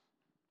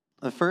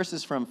The first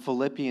is from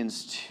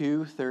Philippians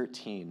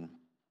 2:13,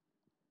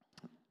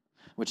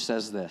 which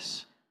says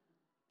this: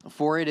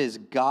 "For it is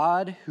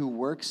God who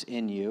works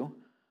in you,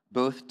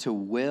 both to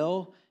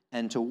will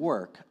and to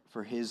work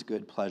for his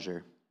good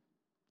pleasure."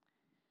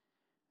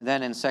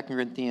 Then in 2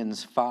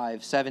 Corinthians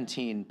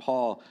 5:17,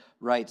 Paul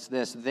writes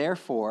this: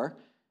 "Therefore,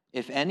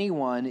 if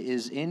anyone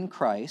is in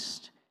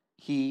Christ,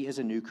 he is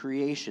a new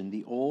creation.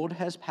 The old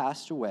has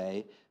passed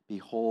away.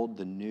 Behold,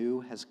 the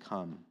new has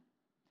come."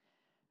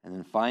 And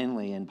then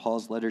finally, in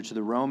Paul's letter to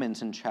the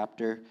Romans in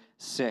chapter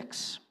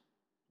 6,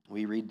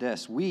 we read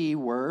this: "We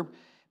were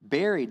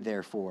buried,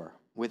 therefore,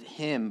 with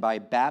him by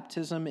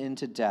baptism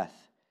into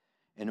death,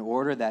 in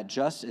order that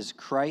just as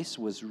Christ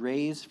was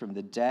raised from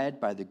the dead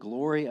by the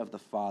glory of the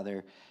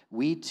Father,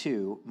 we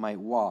too might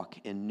walk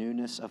in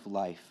newness of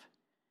life.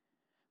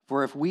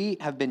 For if we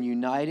have been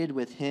united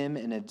with him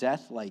in a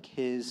death like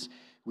his,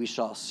 we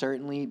shall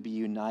certainly be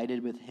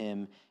united with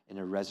him in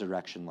a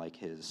resurrection like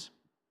his.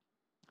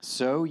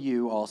 So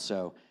you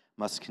also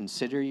must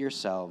consider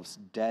yourselves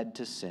dead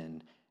to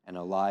sin and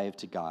alive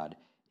to God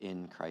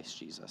in Christ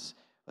Jesus."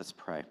 Let's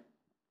pray.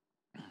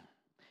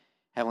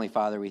 Heavenly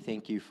Father, we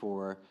thank you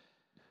for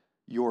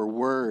your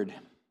word,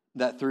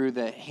 that through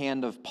the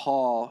hand of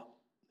Paul,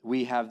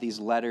 we have these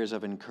letters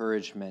of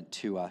encouragement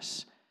to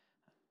us.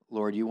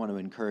 Lord, you want to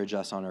encourage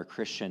us on our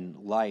Christian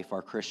life,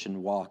 our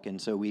Christian walk.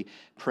 And so we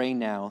pray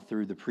now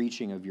through the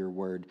preaching of your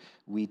word,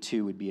 we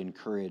too would be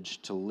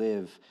encouraged to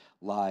live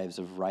lives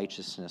of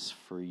righteousness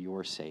for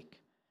your sake.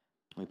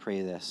 We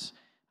pray this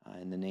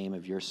in the name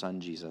of your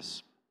Son,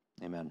 Jesus.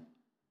 Amen.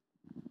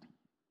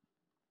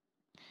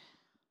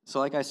 So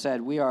like I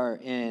said, we are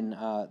in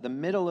the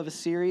middle of a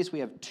series. We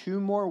have 2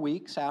 more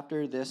weeks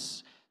after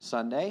this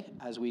Sunday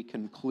as we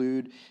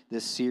conclude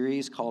this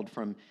series called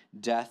From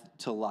Death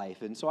to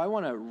Life. And so I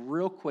want to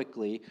real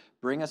quickly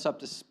bring us up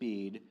to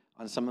speed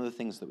on some of the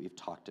things that we've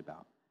talked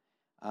about.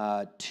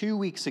 2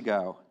 weeks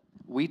ago,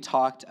 we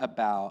talked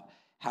about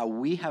how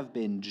we have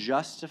been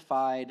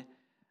justified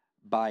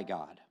by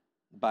God,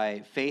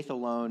 by faith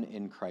alone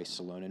in Christ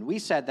alone. And we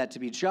said that to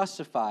be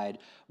justified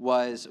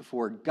was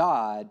for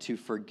God to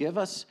forgive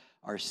us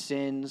our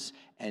sins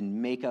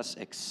and make us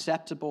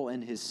acceptable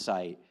in his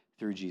sight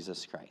through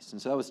Jesus Christ. And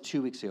so that was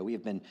 2 weeks ago. We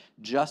have been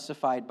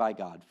justified by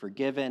God,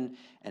 forgiven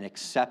and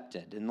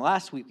accepted. And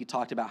last week we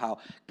talked about how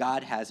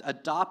God has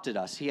adopted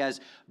us. He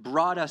has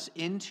brought us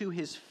into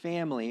his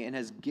family and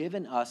has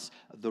given us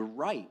the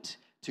right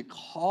to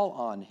call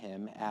on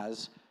him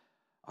as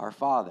our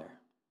Father.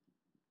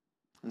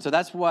 And so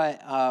that's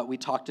what we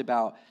talked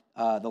about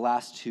the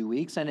last 2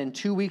 weeks. And in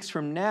 2 weeks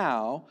from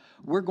now,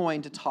 we're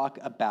going to talk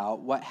about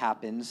what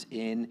happens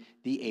in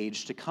the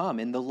age to come,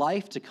 in the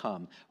life to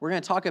come. We're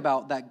going to talk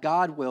about that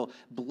God will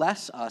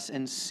bless us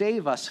and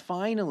save us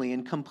finally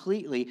and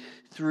completely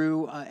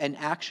through an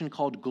action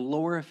called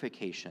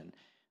glorification.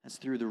 That's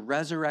through the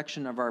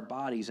resurrection of our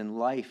bodies and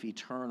life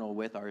eternal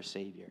with our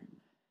Savior.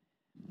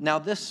 Now,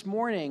 this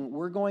morning,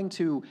 we're going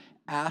to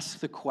ask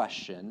the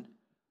question,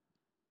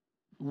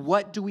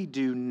 what do we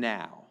do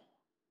now?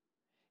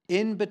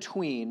 In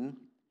between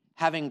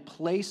having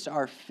placed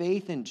our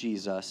faith in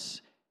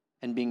Jesus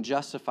and being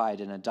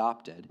justified and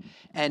adopted,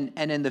 and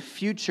in the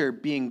future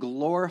being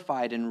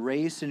glorified and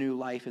raised to new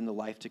life in the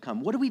life to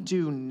come. What do we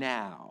do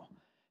now,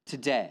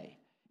 today,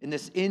 in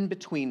this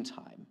in-between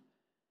time?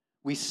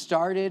 We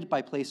started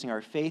by placing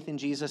our faith in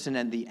Jesus, and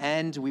in the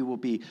end, we will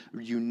be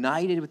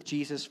united with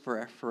Jesus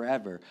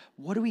forever.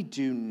 What do we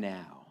do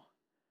now?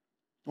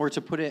 Or to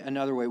put it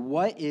another way,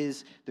 what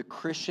is the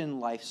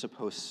Christian life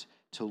supposed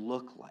to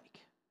look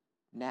like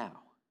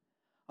now?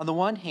 On the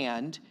one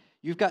hand,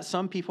 you've got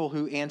some people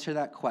who answer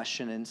that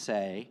question and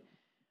say,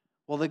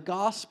 well, the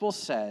gospel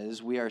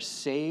says we are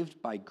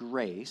saved by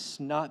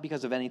grace, not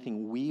because of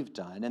anything we've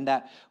done, and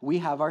that we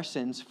have our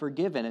sins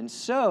forgiven. And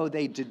so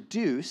they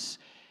deduce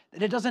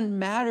that it doesn't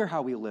matter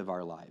how we live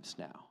our lives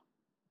now.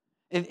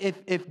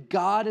 If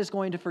God is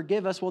going to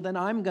forgive us, well, then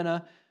I'm going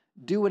to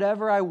do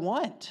whatever I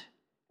want.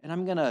 And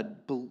I'm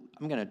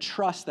gonna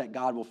trust that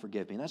God will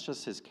forgive me. That's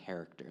just his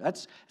character.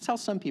 That's how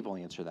some people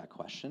answer that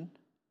question.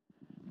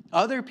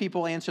 Other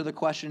people answer the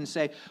question and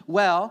say,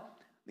 well,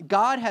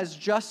 God has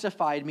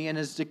justified me and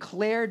has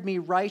declared me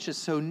righteous,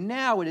 so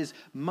now it is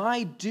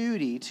my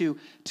duty to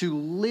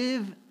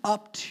live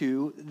up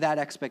to that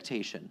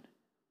expectation.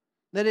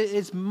 That it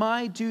is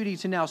my duty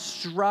to now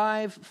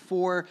strive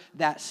for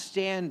that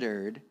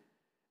standard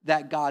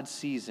that God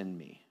sees in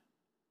me.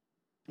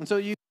 And so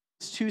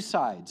it's 2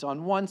 sides.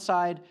 On one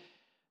side,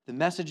 the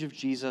message of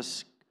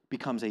Jesus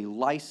becomes a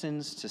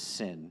license to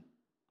sin.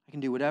 I can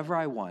do whatever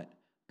I want.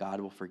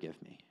 God will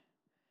forgive me.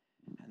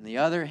 On the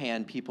other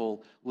hand,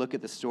 people look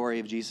at the story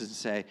of Jesus and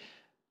say,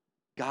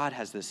 God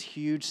has this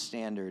huge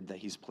standard that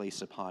he's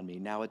placed upon me.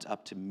 Now it's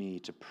up to me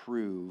to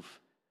prove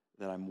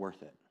that I'm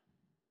worth it.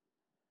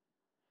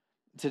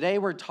 Today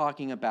we're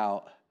talking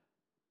about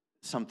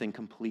something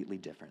completely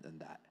different than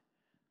that.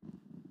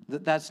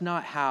 That's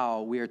not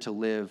how we are to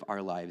live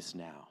our lives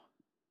now.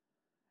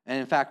 And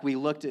in fact, we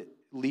looked at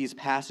these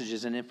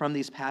passages, and from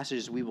these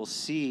passages we will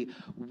see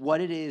what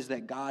it is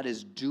that God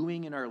is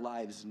doing in our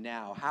lives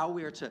now, how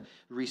we are to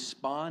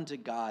respond to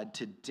God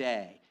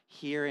today,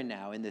 here and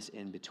now, in this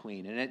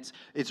in-between. And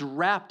it's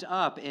wrapped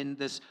up in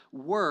this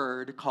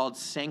word called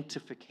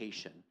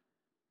sanctification.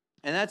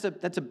 And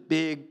that's a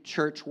big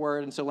church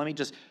word, and so let me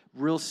just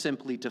real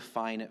simply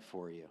define it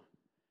for you.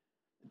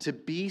 To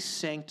be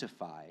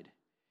sanctified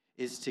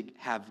is to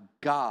have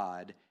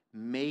God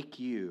make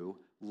you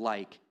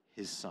like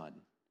his Son.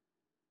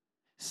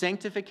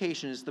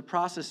 Sanctification is the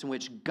process in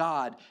which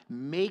God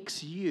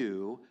makes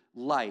you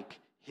like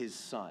his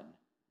Son,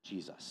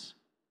 Jesus.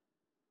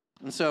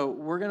 And so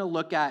we're going to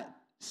look at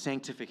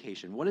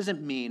sanctification. What does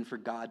it mean for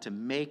God to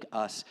make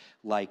us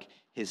like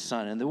his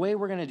Son? And the way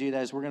we're going to do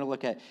that is we're going to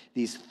look at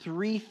these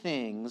three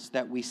things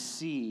that we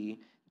see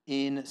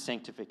in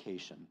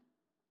sanctification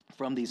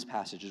from these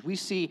passages. We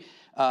see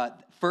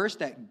first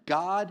that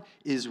God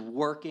is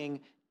working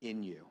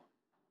in you.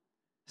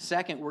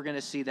 Second, we're going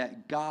to see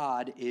that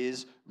God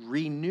is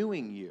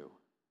renewing you.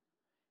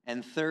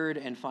 And third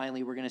and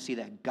finally, we're going to see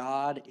that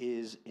God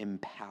is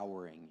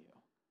empowering you.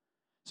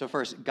 So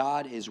first,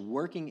 God is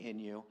working in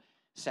you.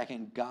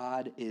 Second,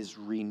 God is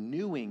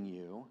renewing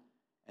you.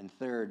 And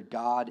third,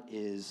 God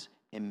is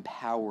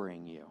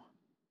empowering you.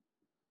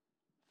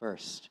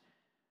 First,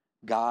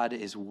 God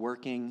is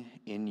working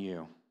in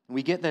you.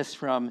 We get this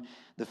from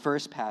the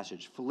first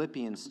passage,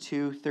 Philippians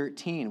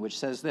 2:13, which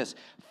says this,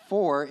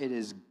 "For it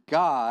is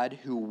God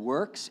who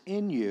works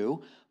in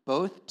you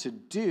both to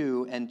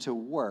do and to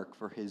work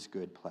for his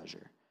good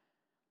pleasure."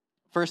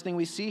 First thing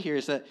we see here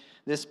is that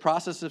this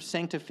process of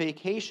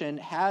sanctification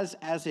has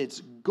as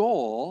its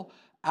goal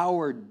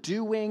our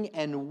doing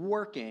and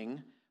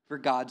working for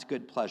God's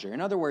good pleasure.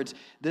 In other words,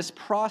 this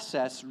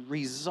process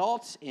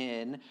results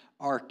in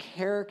our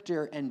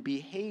character and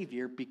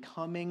behavior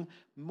becoming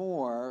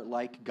more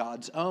like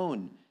God's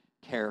own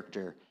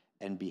character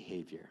and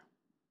behavior.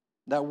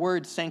 That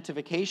word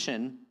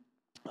sanctification,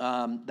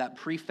 that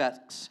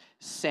prefix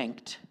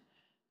sanct,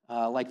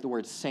 like the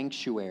word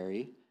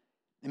sanctuary,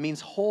 it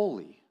means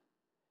holy.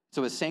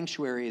 So a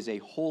sanctuary is a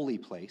holy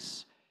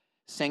place.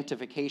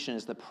 Sanctification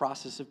is the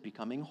process of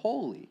becoming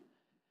holy.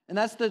 And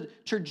that's the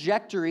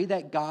trajectory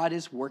that God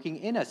is working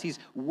in us. He's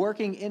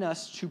working in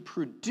us to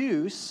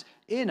produce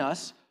in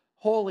us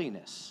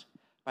holiness.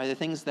 By the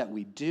things that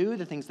we do,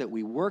 the things that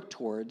we work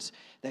towards,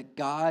 that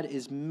God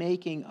is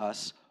making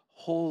us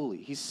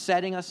holy. He's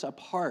setting us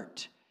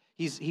apart.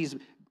 He's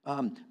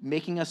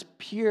making us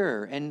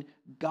pure and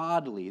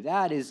godly.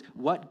 That is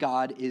what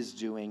God is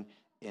doing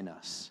in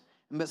us.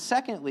 But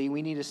secondly,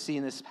 we need to see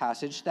in this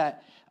passage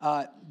that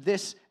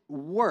this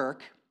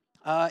work,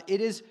 it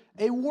is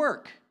a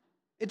work.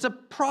 It's a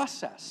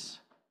process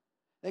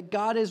that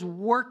God is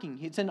working.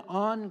 It's an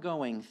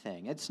ongoing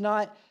thing. It's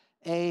not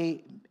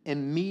an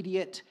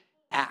immediate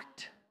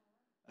act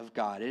of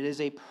God. It is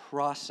a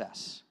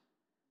process.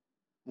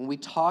 When we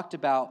talked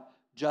about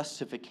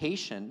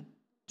justification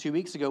 2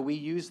 weeks ago, we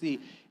used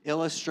the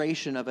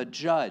illustration of a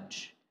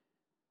judge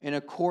in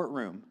a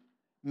courtroom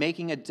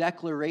making a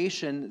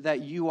declaration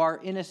that you are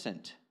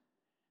innocent.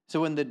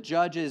 So when the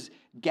judge's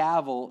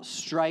gavel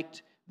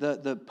striked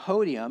the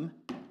podium,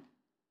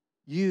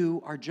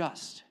 you are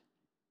just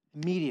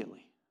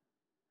immediately.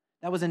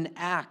 That was an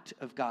act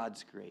of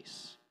God's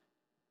grace.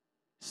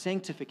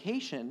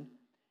 Sanctification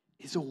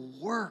is a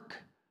work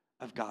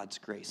of God's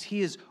grace.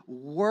 He is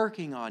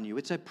working on you.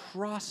 It's a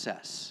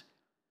process.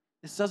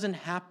 This doesn't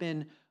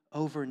happen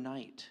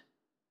overnight.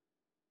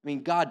 I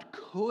mean, God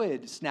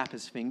could snap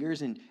his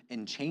fingers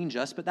and change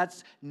us, but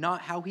that's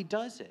not how he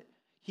does it.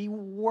 He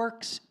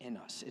works in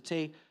us. It's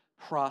a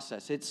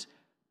process. It's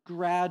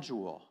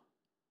gradual.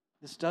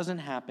 This doesn't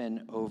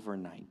happen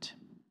overnight.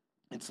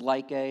 It's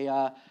like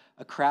a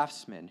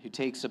craftsman who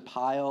takes a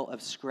pile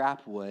of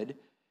scrap wood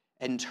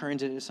and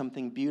turns it into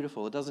something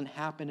beautiful. It doesn't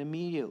happen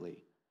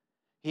immediately.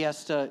 He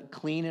has to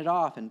clean it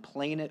off and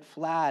plane it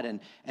flat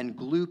and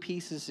glue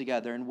pieces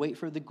together and wait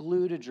for the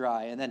glue to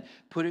dry and then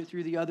put it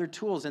through the other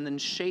tools and then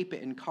shape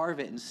it and carve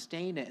it and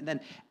stain it. And then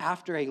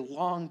after a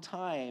long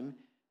time,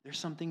 there's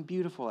something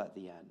beautiful at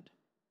the end.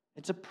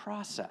 It's a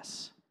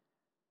process.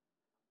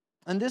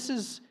 And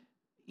this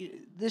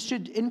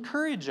should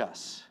encourage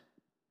us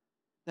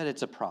that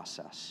it's a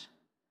process.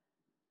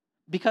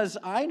 Because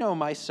I know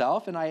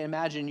myself, and I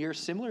imagine you're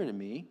similar to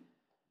me,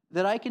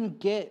 that I can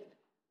get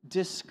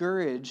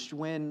discouraged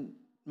when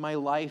my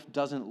life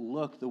doesn't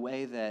look the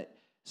way that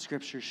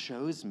Scripture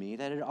shows me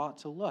that it ought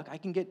to look. I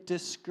can get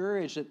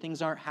discouraged that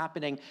things aren't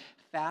happening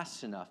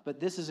fast enough. But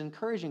this is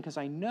encouraging because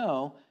I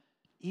know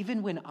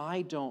even when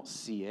I don't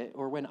see it,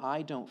 or when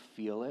I don't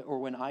feel it, or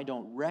when I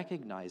don't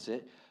recognize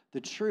it, the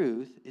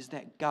truth is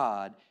that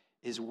God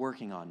is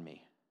working on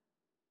me.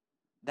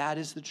 That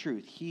is the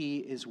truth. He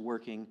is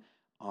working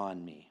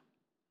on me.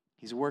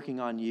 He's working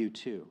on you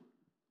too.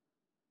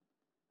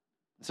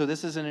 So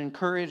this is an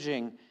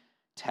encouraging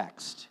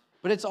text,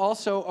 but it's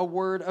also a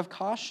word of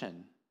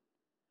caution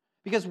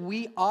because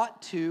we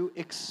ought to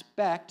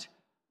expect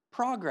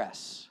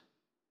progress.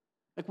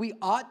 Like we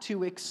ought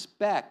to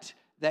expect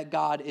that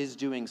God is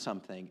doing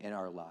something in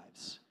our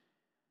lives.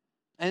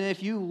 And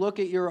if you look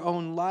at your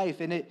own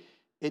life and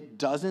it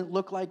doesn't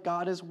look like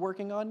God is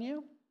working on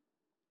you,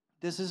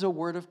 this is a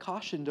word of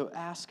caution to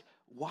ask,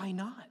 why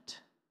not?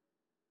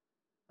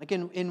 Like,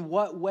 in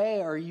what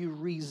way are you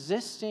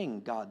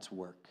resisting God's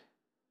work?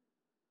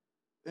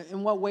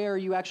 In what way are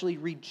you actually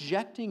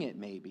rejecting it,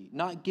 maybe,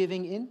 not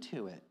giving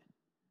into it?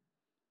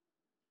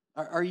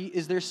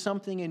 Is there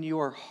something in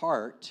your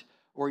heart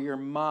or your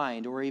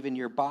mind or even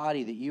your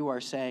body that you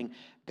are saying,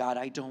 God,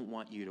 I don't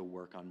want you to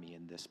work on me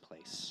in this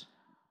place?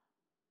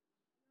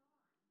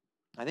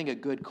 I think a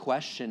good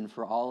question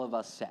for all of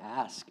us to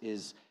ask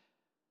is,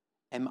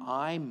 am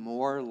I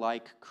more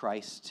like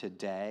Christ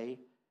today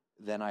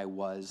than I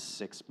was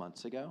 6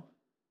 months ago?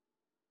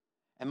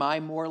 Am I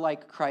more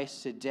like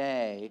Christ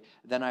today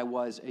than I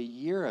was a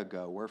year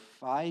ago or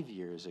 5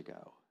 years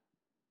ago?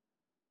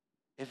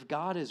 If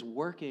God is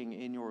working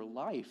in your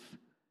life,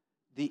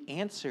 the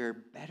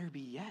answer better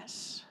be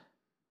yes.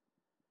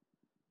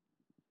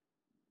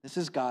 This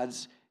is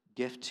God's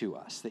gift to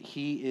us, that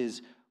he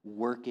is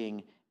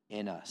working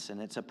in us,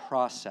 and it's a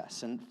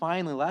process. And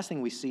finally, the last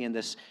thing we see in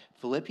this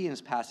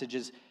Philippians passage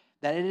is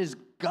that it is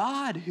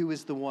God who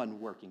is the one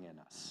working in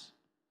us.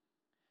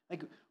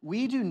 Like,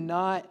 we do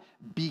not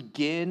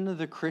begin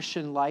the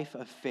Christian life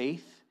of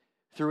faith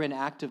through an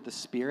act of the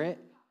Spirit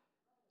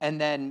and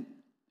then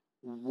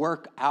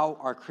work out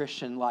our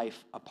Christian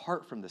life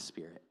apart from the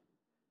Spirit.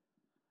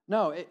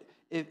 No,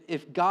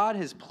 if God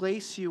has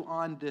placed you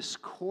on this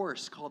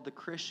course called the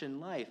Christian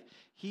life,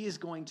 he is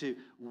going to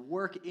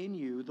work in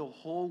you the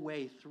whole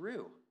way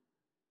through.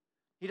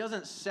 He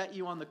doesn't set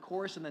you on the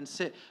course and then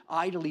sit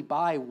idly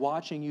by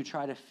watching you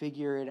try to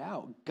figure it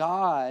out.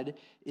 God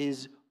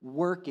is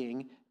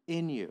working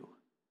in you.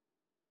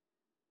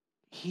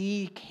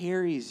 He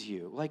carries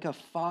you like a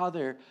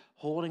father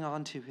holding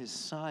on to his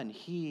son.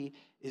 He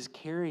is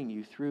carrying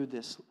you through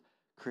this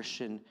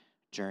Christian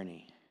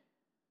journey.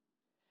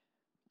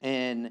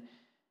 In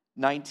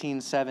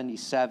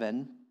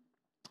 1977,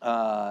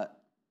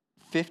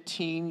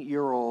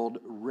 15-year-old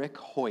Rick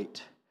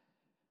Hoyt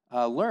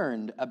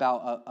learned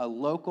about a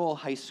local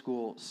high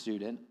school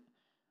student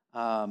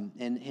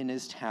in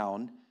his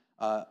town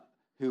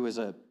who was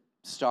a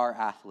star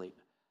athlete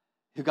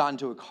who got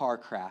into a car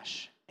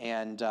crash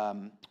and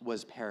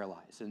was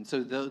paralyzed. And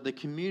so the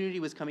community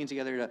was coming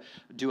together to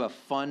do a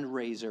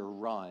fundraiser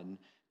run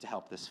to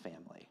help this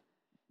family.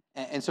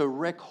 And so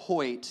Rick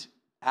Hoyt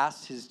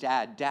asked his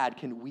dad, "Dad,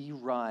 can we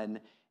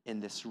run in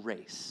this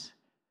race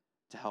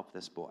to help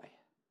this boy?"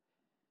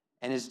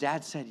 And his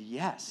dad said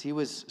yes. He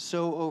was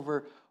so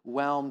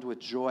overwhelmed with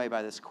joy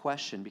by this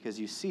question because,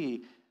 you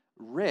see,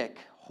 Rick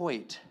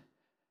Hoyt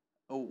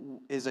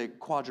is a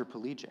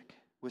quadriplegic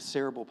with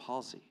cerebral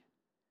palsy.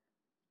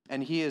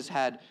 And he has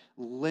had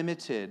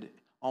limited,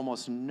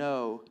 almost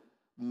no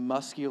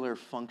muscular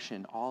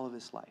function all of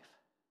his life.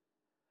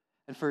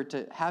 And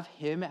to have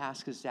him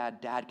ask his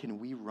dad, "Dad, can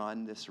we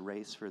run this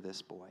race for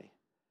this boy?"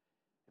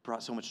 It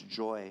brought so much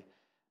joy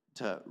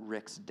to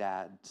Rick's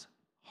dad's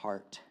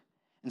heart.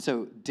 And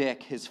so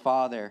Dick, his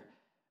father,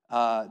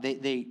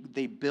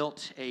 they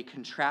built a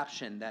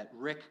contraption that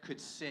Rick could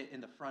sit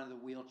in the front of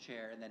the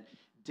wheelchair and then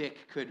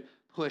Dick could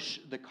push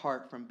the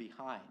cart from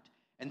behind.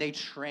 And they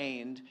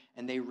trained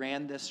and they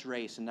ran this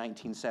race in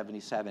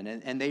 1977,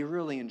 and they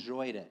really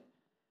enjoyed it.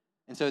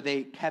 And so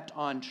they kept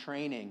on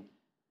training.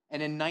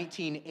 And in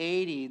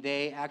 1980,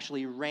 they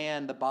actually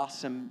ran the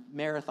Boston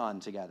Marathon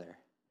together.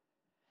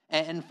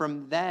 And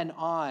from then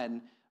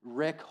on,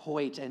 Rick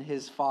Hoyt and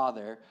his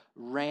father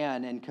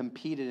ran and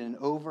competed in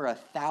over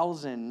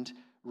 1,000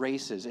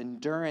 races,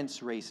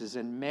 endurance races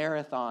and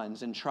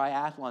marathons and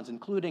triathlons,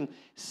 including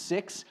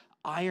 6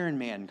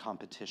 Ironman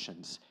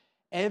competitions.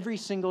 Every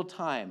single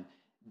time,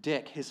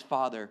 Dick, his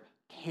father,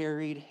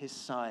 carried his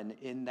son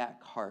in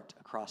that cart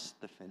across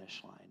the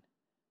finish line.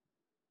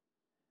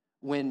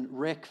 When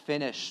Rick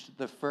finished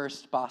the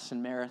first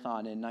Boston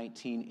Marathon in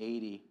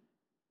 1980,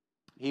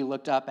 he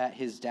looked up at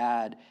his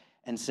dad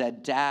and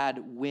said,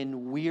 "Dad,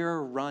 when we're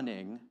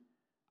running,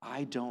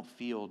 I don't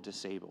feel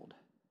disabled."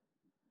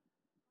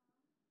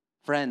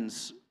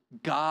 Friends,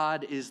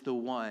 God is the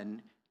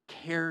one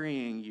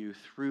carrying you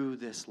through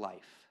this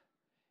life.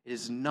 It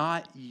is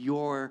not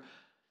your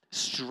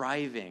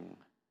striving.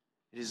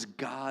 It is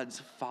God's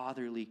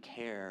fatherly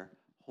care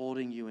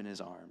holding you in his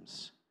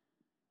arms.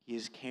 He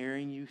is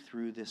carrying you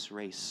through this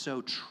race.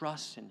 So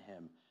trust in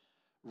him.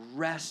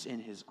 Rest in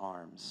his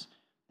arms.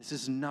 This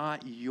is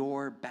not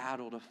your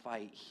battle to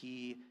fight.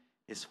 He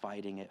is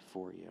fighting it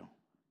for you.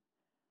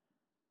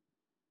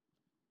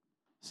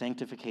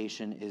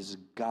 Sanctification is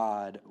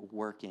God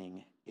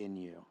working in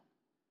you.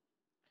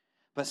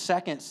 But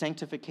second,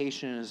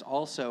 sanctification is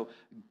also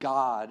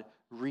God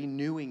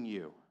renewing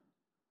you.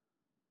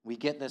 We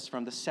get this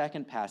from the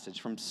second passage,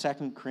 from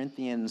 2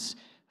 Corinthians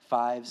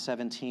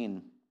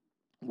 5:17,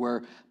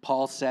 where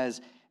Paul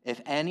says,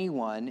 "If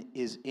anyone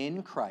is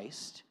in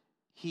Christ,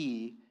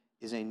 he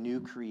is a new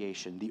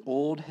creation. The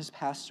old has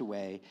passed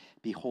away.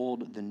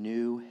 Behold, the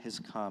new has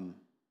come."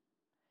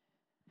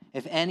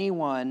 If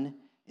anyone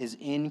is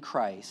in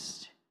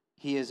Christ,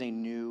 he is a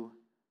new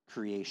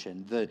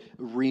creation. The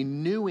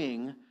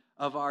renewing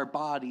of our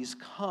bodies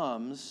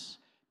comes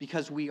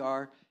because we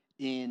are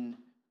in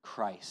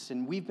Christ.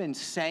 And we've been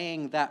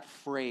saying that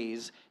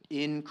phrase,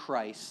 in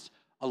Christ,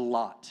 a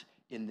lot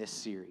in this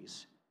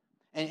series.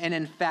 And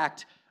in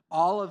fact,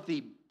 all of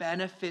the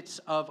benefits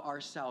of our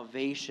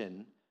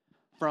salvation,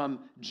 from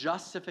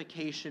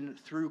justification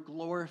through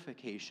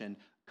glorification,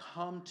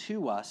 come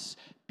to us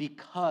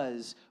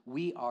because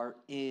we are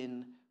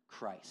in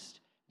Christ.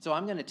 So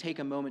I'm going to take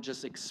a moment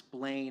just to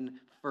explain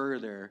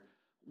further,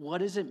 what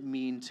does it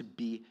mean to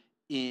be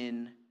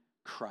in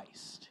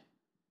Christ?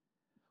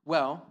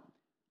 Well,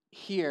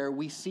 here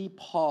we see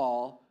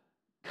Paul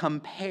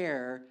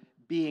compare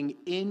being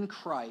in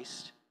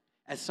Christ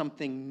as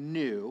something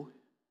new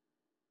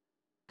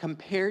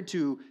compared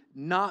to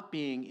not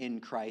being in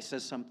Christ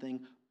as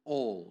something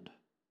old.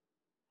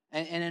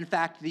 And in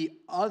fact, the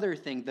other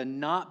thing, the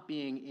not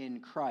being in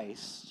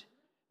Christ,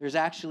 there's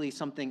actually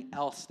something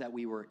else that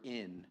we were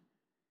in.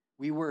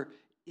 We were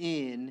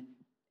in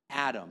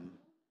Adam.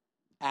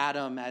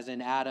 Adam as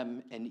in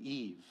Adam and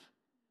Eve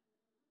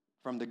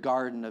from the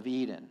Garden of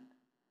Eden.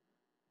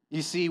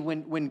 You see,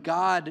 when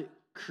God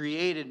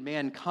created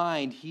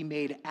mankind, he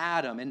made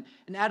Adam. And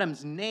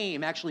Adam's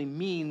name actually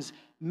means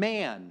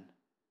man.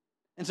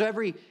 And so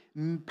every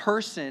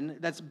person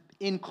that's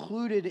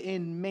included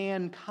in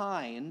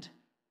mankind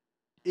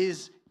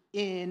is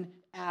in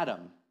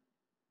Adam.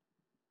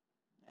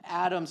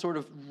 Adam sort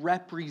of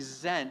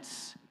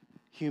represents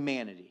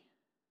humanity.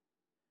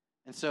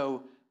 And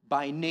so,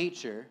 by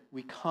nature,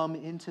 we come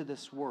into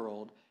this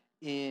world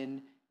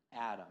in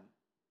Adam.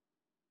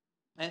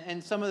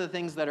 And some of the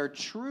things that are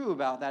true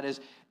about that is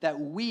that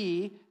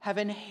we have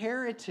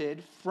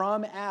inherited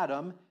from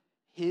Adam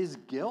his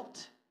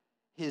guilt,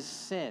 his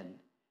sin,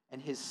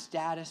 and his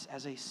status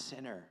as a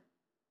sinner.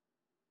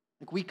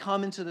 Like, we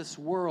come into this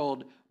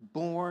world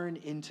born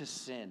into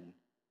sin.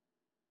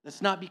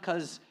 That's not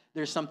because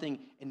there's something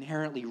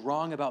inherently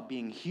wrong about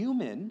being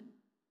human.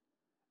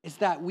 It's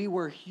that we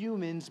were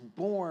humans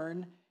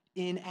born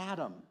in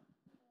Adam.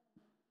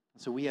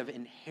 So we have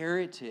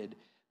inherited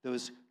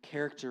those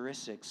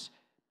characteristics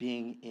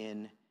being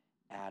in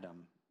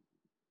Adam.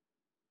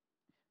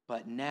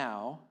 But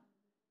now,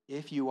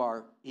 if you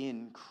are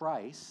in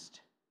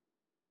Christ,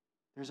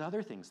 there's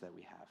other things that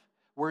we have.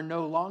 We're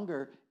no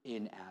longer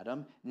in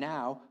Adam.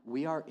 Now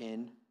we are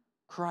in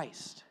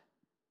Christ.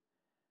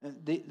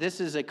 This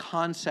is a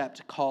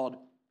concept called,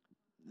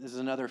 this is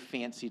another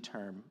fancy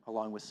term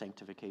along with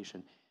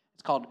sanctification.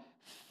 It's called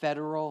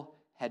federal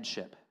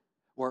headship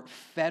or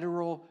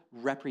federal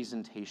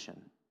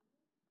representation.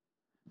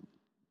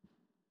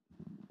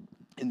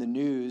 In the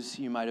news,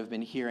 you might have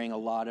been hearing a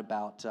lot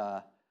about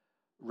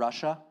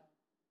Russia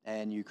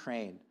and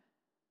Ukraine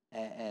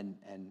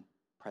and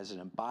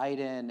President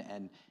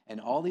Biden and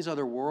all these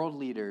other world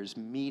leaders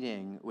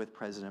meeting with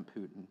President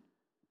Putin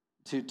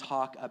to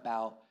talk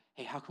about,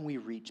 hey, how can we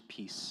reach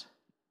peace?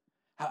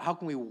 How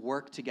can we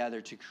work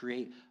together to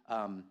create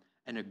an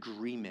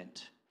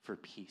agreement for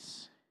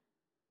peace?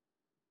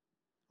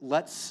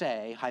 Let's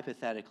say,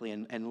 hypothetically,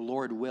 and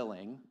Lord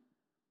willing,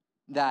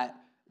 that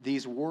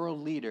these world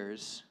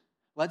leaders,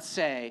 let's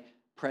say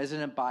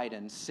President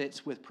Biden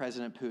sits with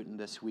President Putin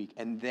this week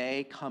and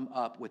they come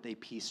up with a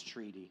peace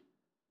treaty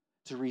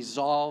to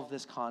resolve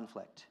this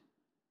conflict.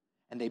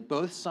 And they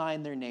both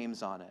sign their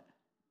names on it.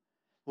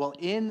 Well,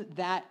 in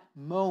that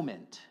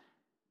moment,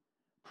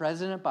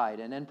 President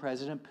Biden and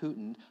President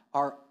Putin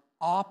are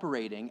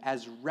operating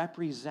as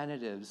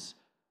representatives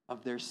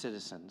of their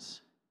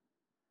citizens.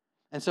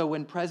 And so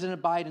when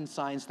President Biden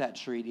signs that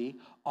treaty,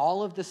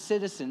 all of the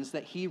citizens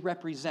that he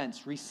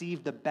represents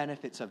receive the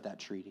benefits of that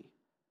treaty.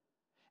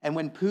 And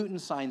when Putin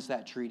signs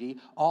that treaty,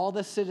 all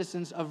the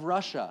citizens of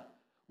Russia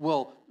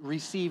will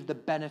receive the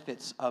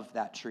benefits of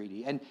that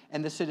treaty, and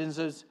the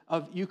citizens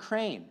of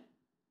Ukraine.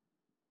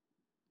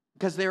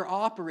 Because they're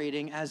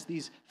operating as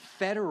these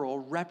federal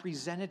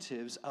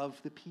representatives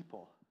of the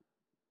people.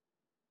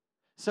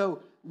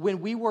 So when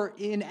we were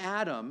in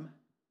Adam,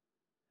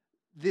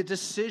 the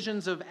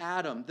decisions of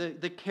Adam,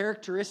 the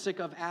characteristic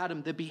of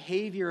Adam, the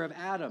behavior of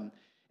Adam,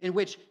 in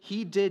which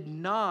he did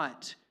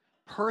not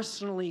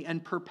personally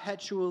and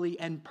perpetually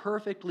and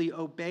perfectly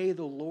obey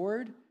the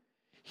Lord,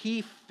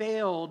 he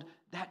failed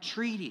that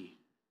treaty.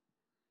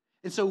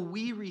 And so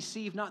we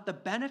receive not the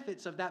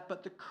benefits of that,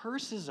 but the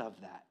curses of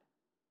that.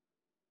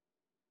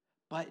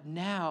 But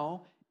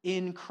now,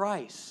 in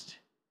Christ,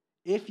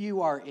 if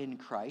you are in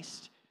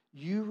Christ,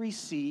 you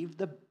receive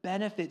the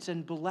benefits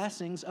and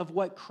blessings of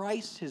what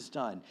Christ has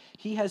done.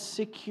 He has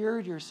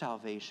secured your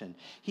salvation.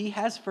 He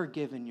has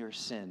forgiven your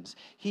sins.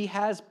 He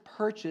has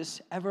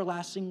purchased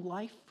everlasting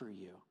life for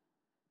you.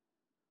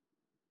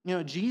 You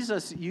know,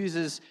 Jesus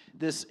uses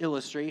this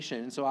illustration,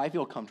 and so I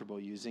feel comfortable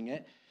using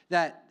it,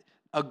 that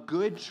a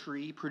good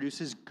tree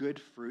produces good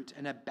fruit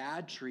and a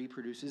bad tree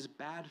produces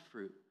bad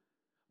fruit.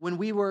 When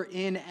we were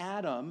in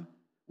Adam,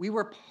 we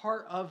were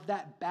part of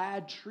that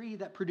bad tree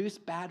that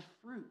produced bad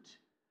fruit.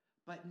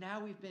 But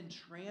now we've been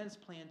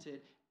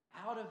transplanted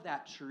out of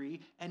that tree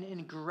and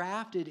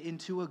engrafted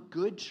into a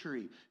good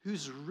tree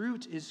whose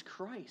root is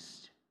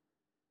Christ.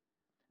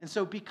 And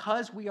so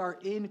because we are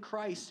in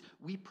Christ,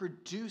 we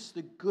produce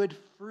the good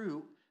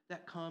fruit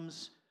that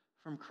comes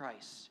from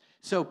Christ.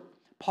 So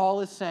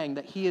Paul is saying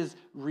that he is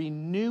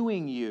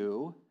renewing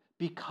you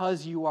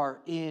because you are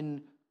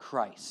in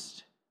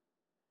Christ.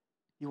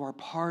 You are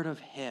part of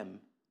him.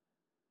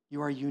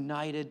 You are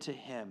united to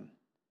him.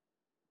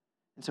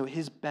 And so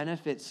his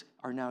benefits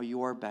are now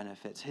your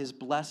benefits. His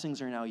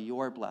blessings are now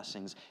your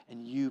blessings.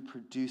 And you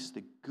produce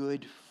the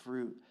good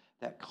fruit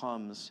that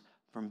comes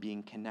from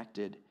being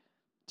connected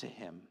to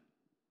him.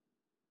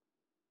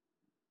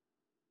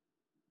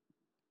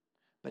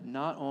 But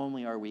not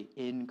only are we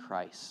in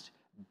Christ,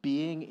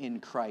 being in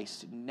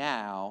Christ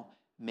now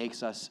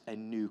makes us a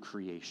new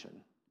creation.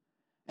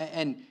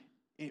 And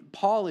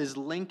Paul is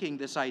linking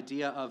this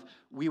idea of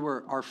we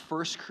were our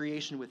first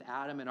creation with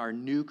Adam and our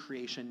new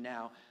creation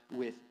now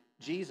with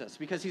Jesus,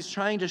 because he's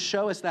trying to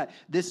show us that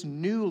this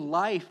new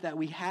life that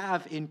we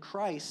have in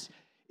Christ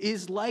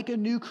is like a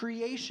new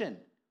creation.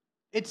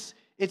 It's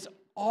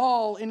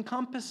all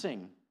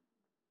encompassing.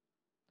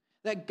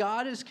 That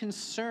God is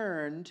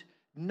concerned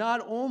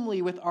not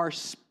only with our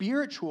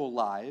spiritual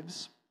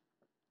lives,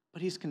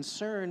 but he's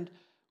concerned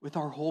with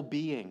our whole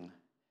being.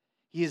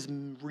 He is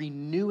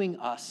renewing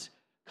us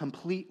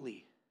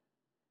completely.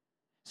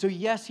 So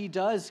yes, he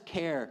does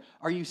care.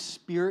 Are you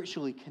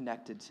spiritually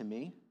connected to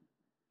me?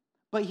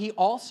 But he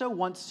also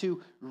wants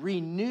to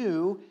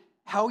renew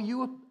how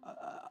you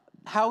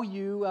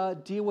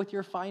deal with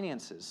your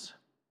finances.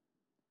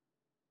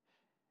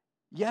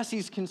 Yes,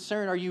 he's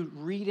concerned, are you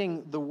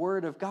reading the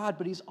Word of God?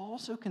 But he's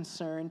also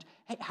concerned,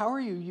 hey, how are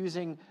you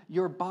using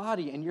your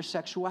body and your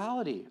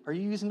sexuality? Are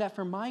you using that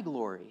for my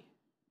glory?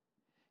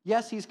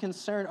 Yes, he's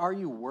concerned, are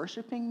you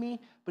worshiping me?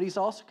 But he's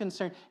also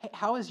concerned, hey,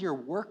 how is your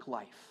work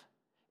life?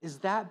 Is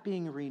that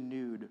being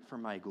renewed for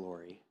my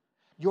glory?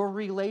 Your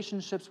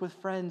relationships with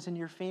friends and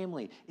your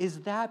family,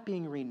 is that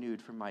being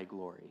renewed for my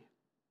glory?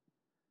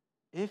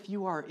 If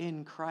you are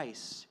in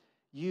Christ,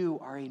 you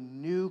are a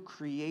new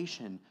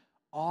creation,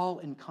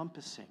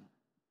 all-encompassing.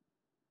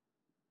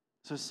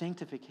 So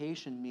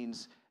sanctification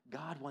means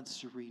God wants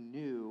to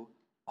renew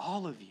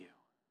all of you.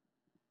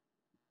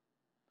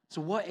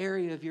 So what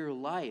area of your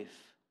life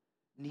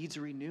needs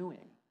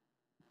renewing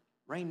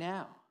right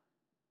now?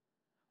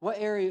 What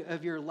area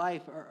of your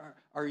life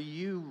are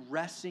you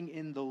resting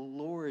in the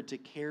Lord to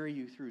carry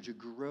you through, to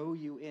grow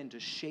you in, to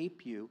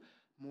shape you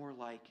more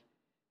like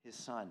his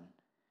Son?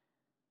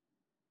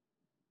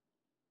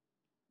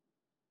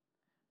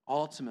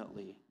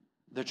 Ultimately,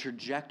 the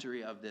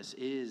trajectory of this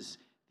is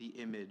the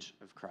image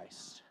of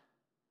Christ.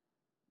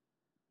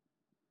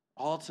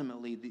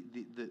 Ultimately,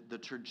 the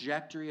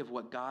trajectory of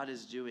what God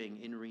is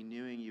doing in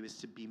renewing you is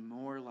to be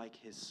more like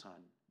his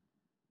Son.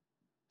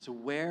 So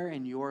where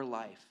in your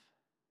life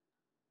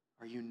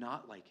are you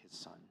not like his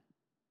Son?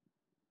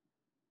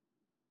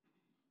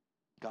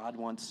 God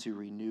wants to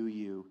renew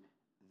you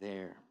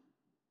there.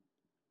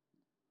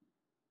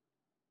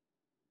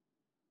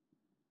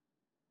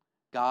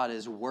 God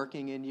is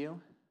working in you.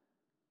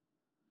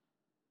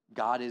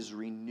 God is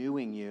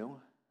renewing you.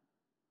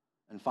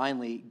 And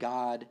finally,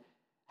 God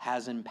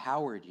has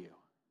empowered you.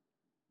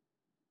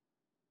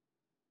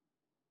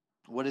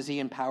 What has he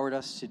empowered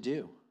us to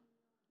do?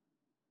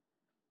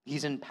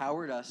 He's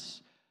empowered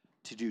us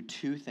to do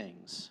two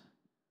things.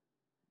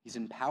 He's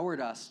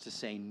empowered us to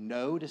say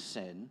no to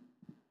sin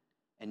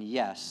and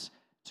yes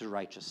to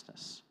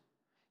righteousness.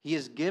 He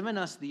has given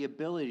us the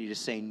ability to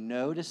say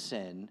no to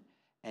sin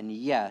and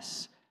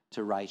yes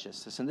to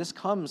righteousness. And this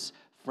comes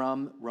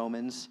from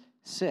Romans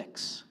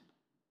 6.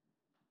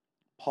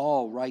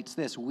 Paul writes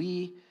this,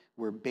 "We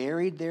were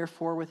buried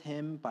therefore with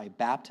him by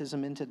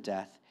baptism into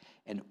death,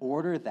 in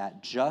order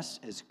that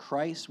just as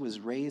Christ was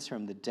raised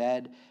from the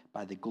dead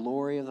by the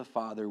glory of the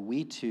Father,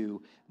 we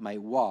too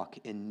might walk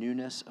in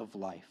newness of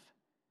life.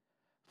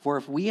 For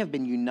if we have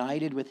been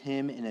united with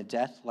him in a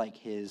death like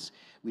his,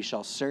 we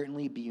shall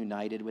certainly be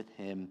united with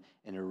him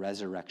in a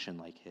resurrection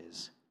like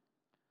his.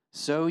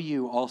 So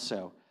you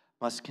also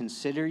must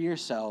consider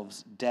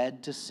yourselves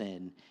dead to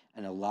sin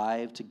and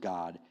alive to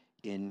God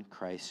in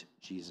Christ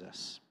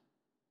Jesus."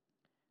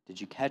 Did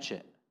you catch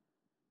it?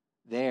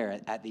 There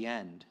at the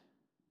end,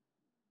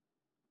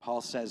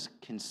 Paul says,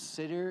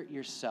 consider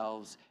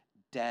yourselves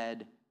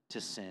dead to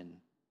sin.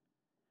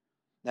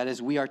 That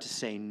is, we are to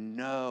say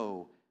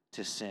no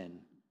to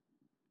sin.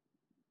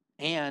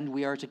 And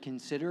we are to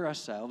consider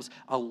ourselves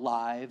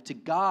alive to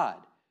God.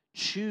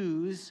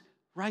 Choose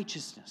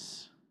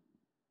righteousness.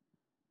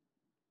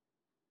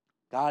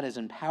 God has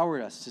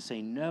empowered us to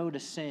say no to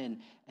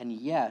sin and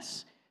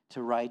yes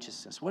to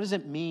righteousness. What does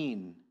it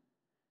mean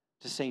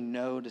to say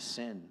no to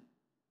sin?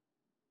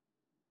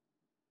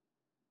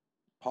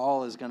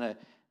 Paul is going to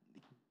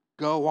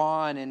go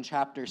on in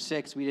chapter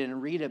 6. We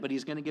didn't read it, but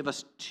he's going to give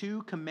us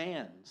two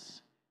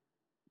commands.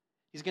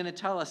 He's going to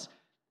tell us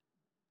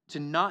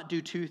to not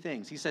do two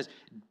things. He says,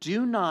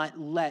 do not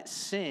let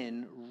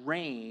sin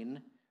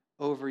reign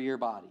over your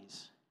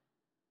bodies.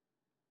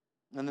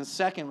 And then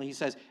secondly, he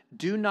says,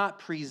 do not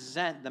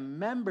present the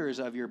members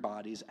of your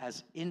bodies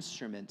as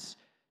instruments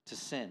to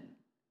sin.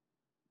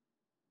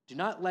 Do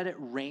not let it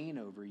reign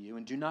over you,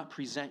 and do not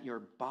present your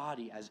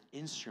body as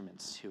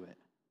instruments to it.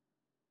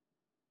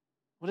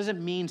 What does it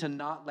mean to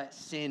not let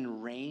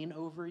sin reign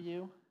over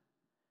you?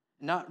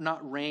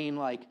 Not reign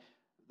like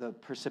the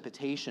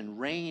precipitation.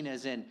 Reign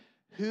as in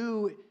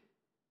who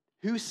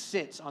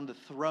sits on the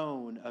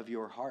throne of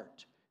your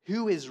heart?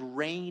 Who is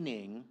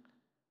reigning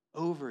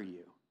over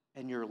you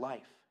and your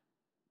life?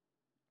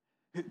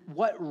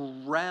 What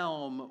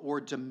realm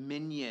or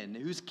dominion,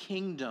 whose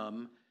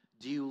kingdom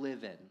do you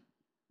live in?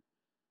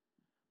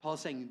 Paul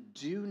is saying,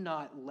 do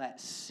not let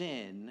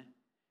sin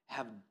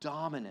have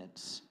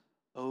dominance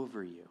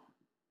over you.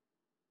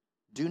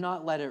 Do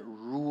not let it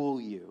rule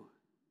you.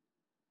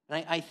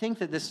 And I think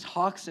that this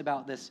talks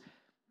about this.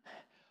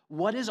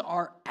 What is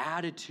our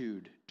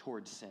attitude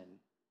towards sin?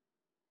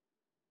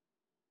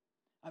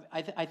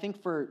 I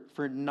think for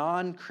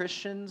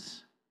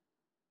non-Christians,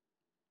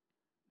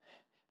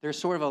 there's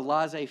sort of a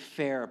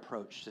laissez-faire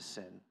approach to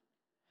sin.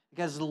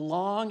 Because as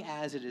long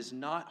as it is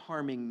not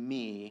harming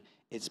me,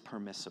 it's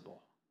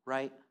permissible,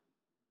 right?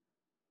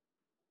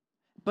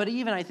 But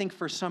even I think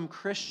for some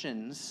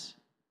Christians,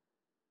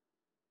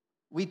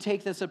 we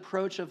take this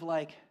approach of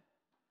like,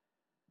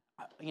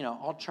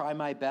 I'll try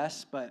my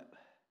best, but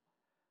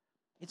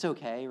it's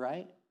okay,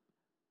 right?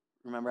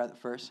 Remember at the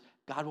first,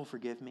 God will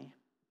forgive me.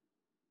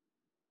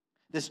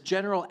 This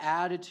general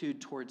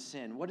attitude towards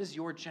sin. What is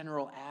your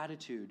general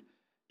attitude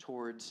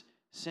towards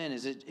sin?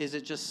 Is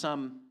it just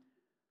some,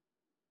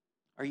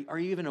 are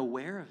you even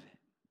aware of it?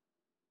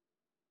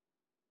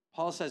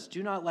 Paul says,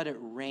 do not let it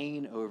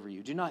reign over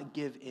you. Do not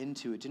give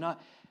into it.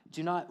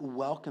 Do not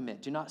welcome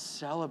it. Do not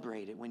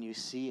celebrate it when you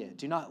see it.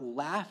 Do not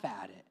laugh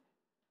at it.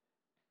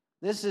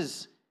 This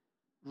is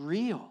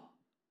real.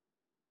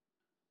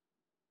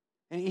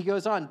 And he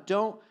goes on,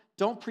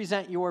 don't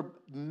present your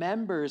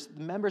members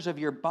of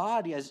your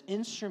body as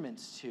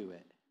instruments to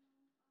it.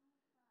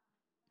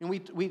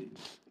 And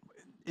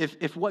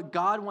if what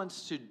God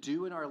wants to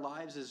do in our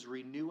lives is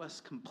renew us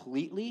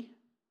completely,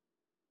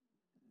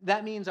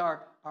 that means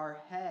our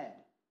head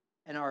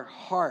and our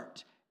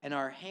heart and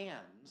our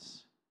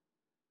hands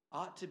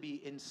ought to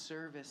be in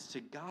service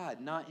to God,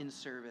 not in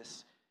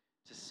service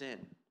to sin.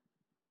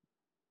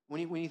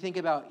 When you think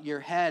about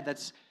your head,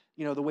 that's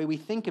the way we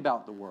think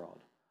about the world,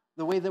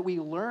 the way that we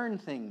learn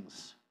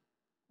things,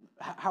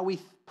 how we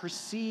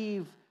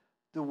perceive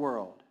the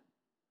world.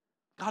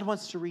 God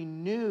wants to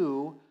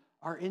renew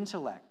our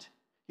intellect.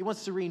 He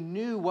wants to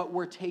renew what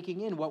we're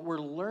taking in, what we're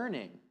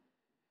learning.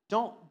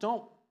 Don't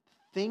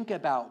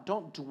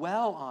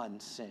dwell on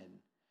sin.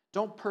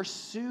 Don't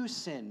pursue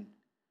sin.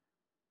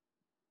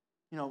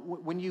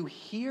 When you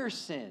hear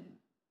sin,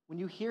 when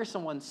you hear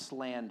someone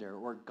slander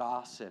or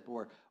gossip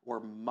or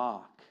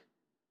mock,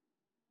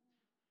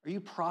 are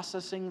you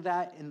processing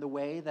that in the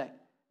way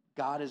that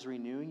God is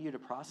renewing you to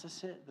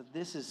process it? That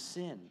this is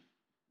sin.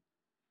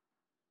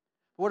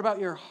 What about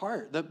your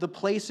heart? The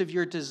place of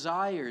your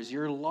desires,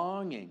 your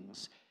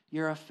longings,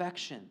 your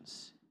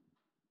affections.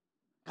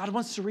 God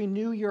wants to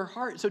renew your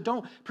heart. So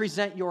don't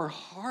present your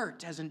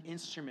heart as an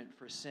instrument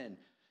for sin.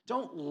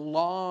 Don't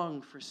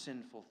long for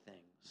sinful things.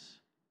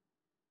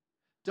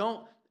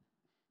 Don't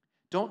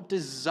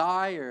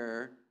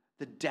desire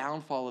the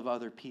downfall of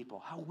other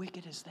people. How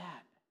wicked is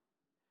that?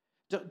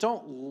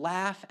 Don't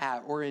laugh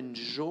at or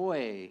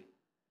enjoy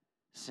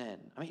sin.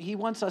 He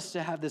wants us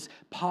to have this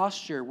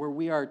posture where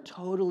we are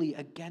totally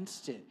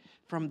against it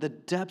from the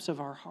depths of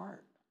our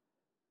heart.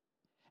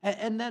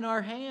 And then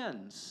our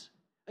hands.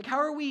 How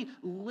are we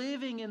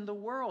living in the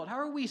world? How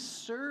are we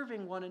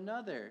serving one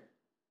another?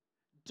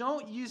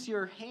 Don't use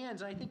your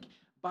hands. And I think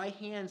by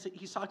hands,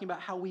 he's talking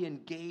about how we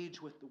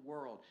engage with the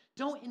world.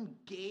 Don't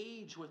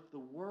engage with the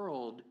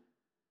world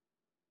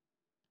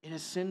in a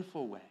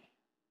sinful way.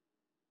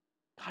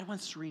 God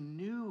wants to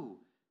renew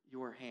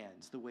your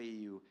hands the way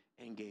you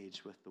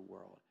engage with the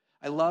world.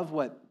 I love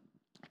what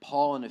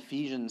Paul in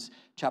Ephesians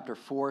chapter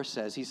 4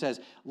 says. He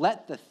says,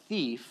 let the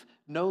thief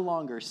no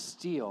longer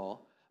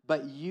steal,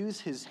 but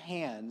use his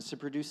hands to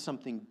produce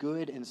something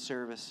good in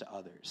service to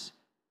others.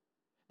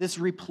 This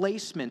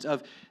replacement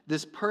of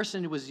this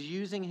person who was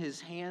using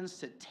his hands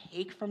to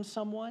take from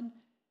someone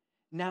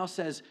now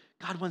says,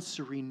 God wants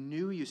to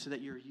renew you so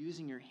that you're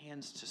using your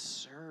hands to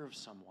serve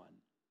someone.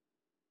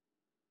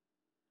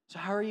 So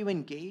how are you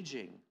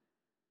engaging?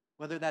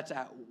 Whether that's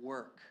at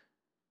work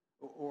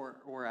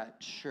or at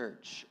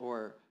church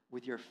or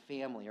with your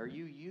family. Are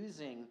you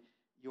using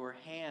your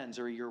hands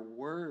or your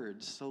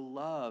words to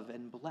love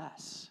and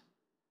bless?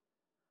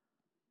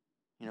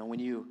 When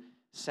you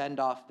send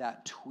off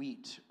that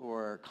tweet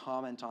or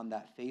comment on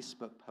that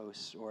Facebook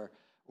post or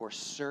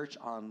search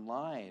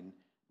online,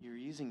 you're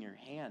using your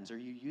hands. Are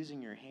you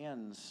using your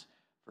hands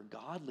for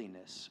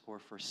godliness or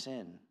for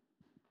sin?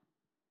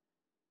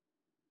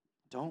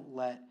 Don't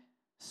let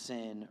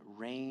sin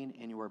reign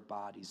in your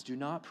bodies. Do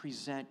not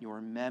present your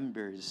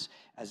members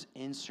as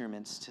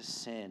instruments to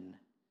sin.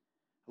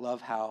 I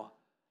love how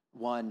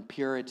one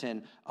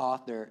Puritan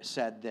author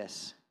said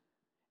this: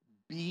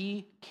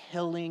 be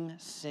killing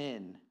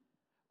sin,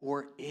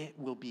 or it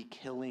will be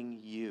killing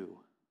you.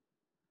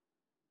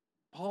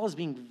 Paul is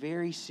being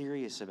very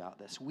serious about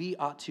this. We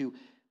ought to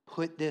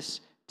put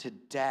this to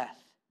death.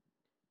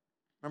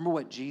 Remember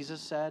what Jesus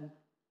said?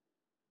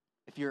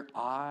 If your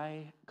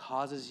eye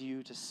causes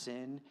you to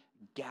sin,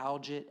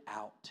 gouge it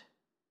out.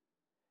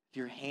 If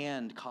your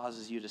hand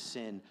causes you to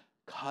sin,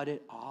 cut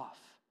it off.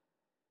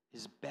 It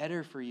is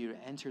better for you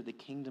to enter the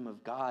kingdom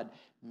of God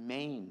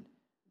maimed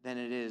than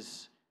it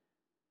is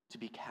to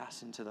be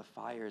cast into the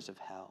fires of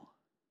hell.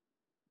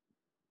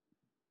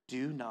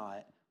 Do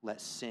not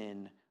let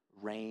sin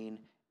reign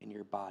in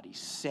your body.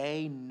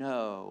 Say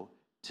no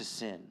to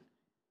sin.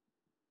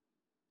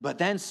 But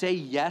then say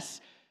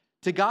yes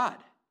to God.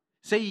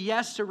 Say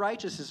yes to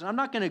righteousness. And I'm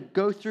not going to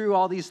go through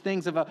all these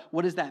things about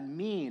what does that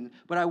mean,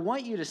 but I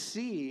want you to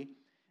see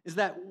is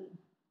that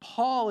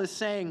Paul is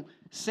saying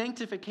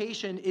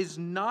sanctification is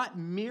not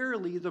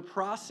merely the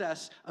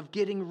process of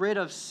getting rid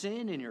of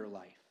sin in your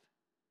life.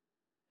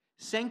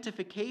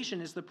 Sanctification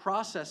is the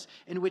process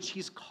in which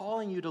he's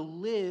calling you to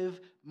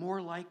live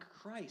more like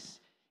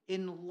Christ,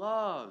 in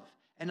love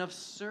and of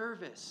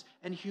service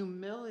and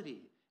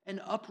humility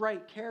and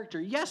upright character.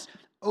 Yes,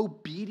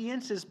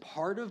 obedience is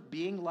part of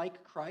being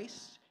like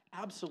Christ,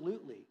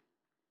 absolutely.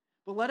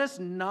 But let us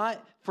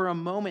not for a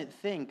moment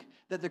think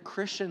that the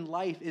Christian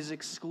life is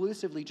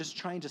exclusively just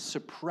trying to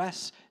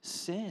suppress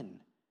sin.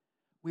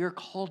 We are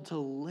called to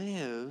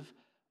live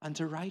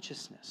unto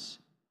righteousness,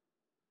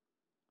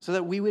 so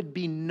that we would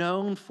be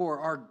known for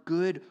our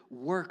good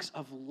works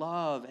of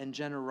love and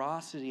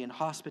generosity and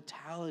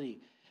hospitality,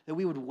 that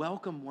we would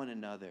welcome one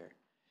another.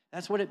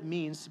 That's what it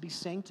means to be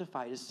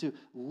sanctified, is to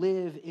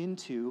live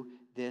into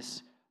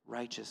this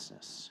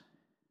righteousness.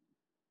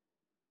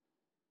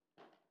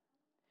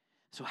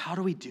 So how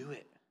do we do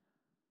it?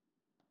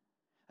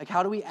 Like,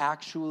 how do we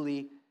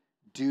actually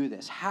do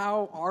this?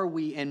 How are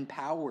we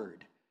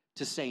empowered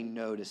to say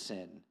no to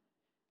sin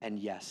and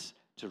yes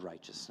to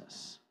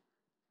righteousness?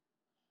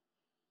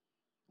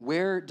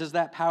 Where does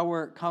that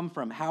power come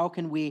from? How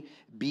can we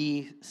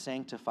be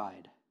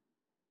sanctified?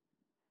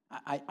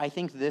 I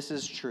think this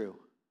is true.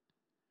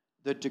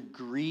 The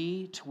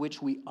degree to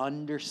which we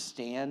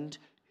understand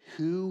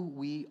who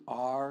we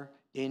are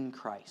in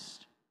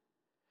Christ,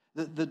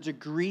 the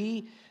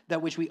degree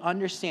that which we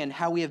understand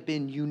how we have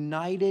been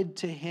united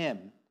to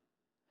him,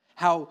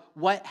 how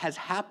what has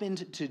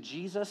happened to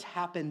Jesus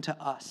happened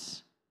to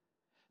us,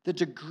 the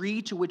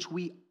degree to which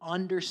we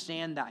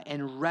understand that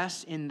and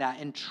rest in that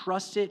and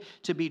trust it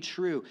to be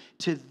true,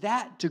 to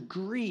that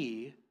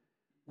degree,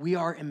 we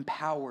are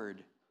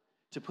empowered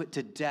to put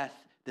to death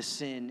the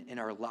sin in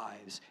our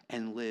lives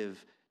and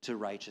live to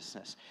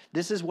righteousness.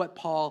 This is what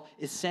Paul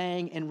is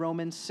saying in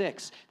Romans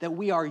 6, that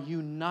we are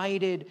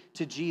united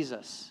to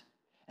Jesus,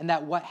 and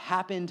that what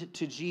happened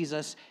to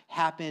Jesus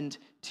happened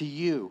to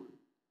you.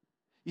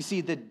 You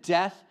see, the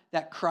death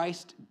that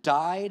Christ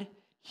died,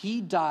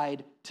 he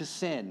died to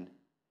sin.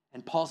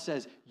 And Paul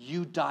says,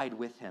 you died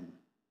with him.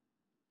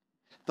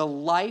 The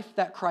life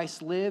that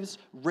Christ lives,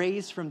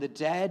 raised from the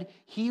dead,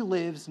 he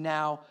lives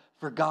now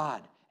for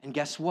God. And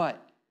guess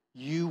what?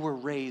 You were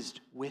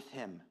raised with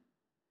him.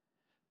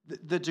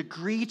 The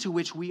degree to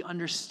which we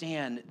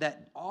understand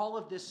that all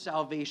of this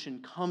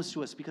salvation comes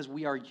to us because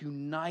we are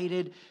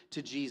united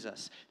to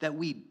Jesus, that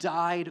we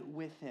died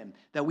with him,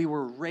 that we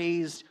were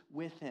raised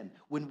with him.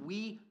 When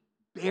we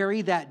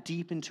bury that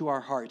deep into our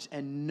hearts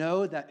and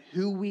know that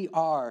who we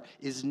are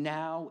is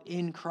now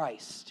in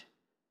Christ,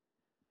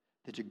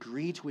 the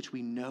degree to which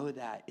we know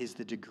that is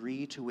the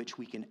degree to which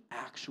we can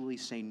actually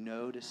say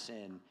no to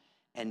sin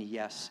and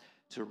yes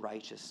to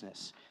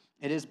righteousness.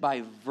 It is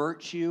by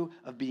virtue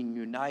of being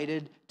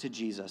united to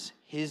Jesus,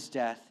 his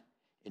death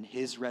and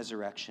his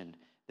resurrection,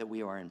 that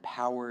we are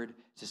empowered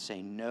to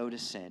say no to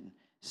sin.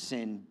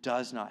 Sin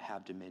does not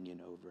have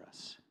dominion over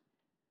us.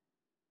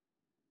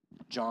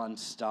 John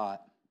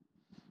Stott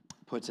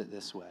puts it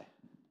this way: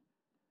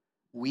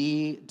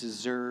 we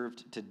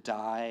deserved to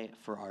die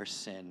for our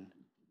sin.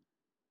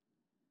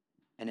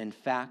 And in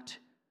fact,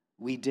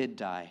 we did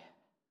die,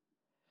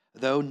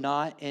 though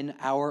not in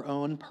our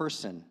own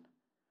person,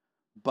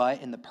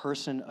 but in the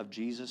person of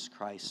Jesus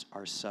Christ,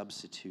 our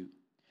substitute,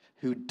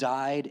 who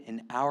died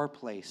in our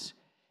place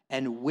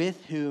and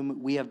with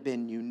whom we have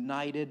been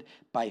united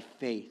by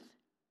faith.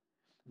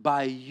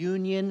 By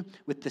union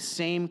with the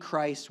same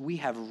Christ, we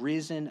have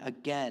risen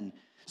again.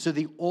 So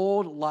the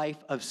old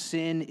life of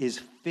sin is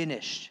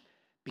finished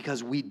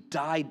because we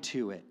died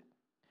to it,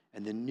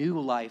 and the new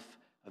life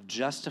of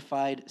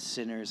justified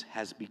sinners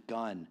has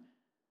begun.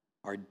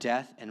 Our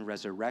death and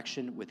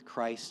resurrection with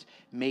Christ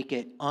make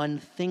it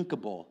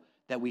unthinkable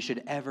that we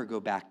should ever go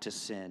back to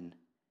sin.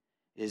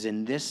 It is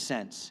in this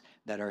sense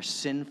that our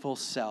sinful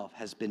self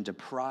has been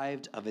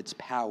deprived of its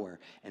power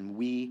and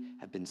we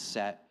have been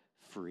set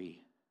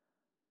free.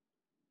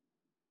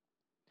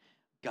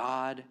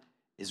 God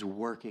is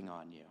working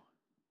on you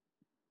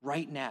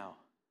right now,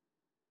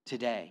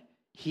 today,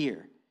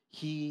 here.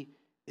 He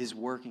is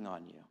working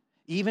on you.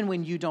 Even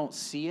when you don't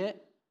see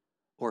it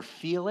or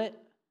feel it,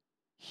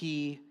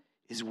 he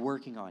is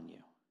working on you.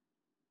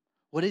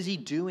 What is he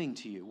doing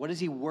to you? What is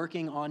he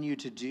working on you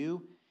to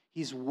do?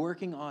 He's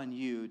working on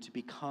you to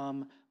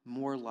become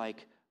more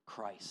like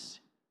Christ.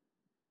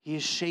 He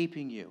is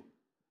shaping you,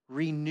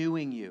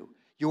 renewing you,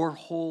 your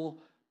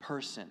whole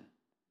person. And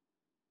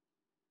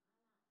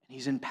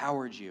he's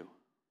empowered you,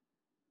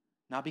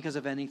 not because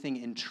of anything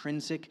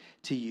intrinsic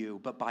to you,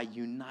 but by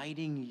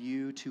uniting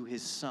you to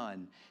his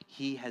Son,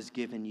 he has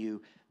given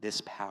you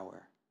this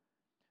power.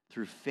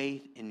 Through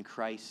faith in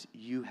Christ,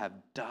 you have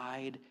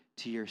died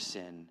to your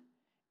sin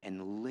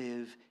and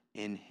live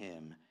in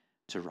him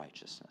to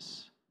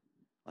righteousness.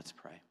 Let's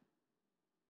pray.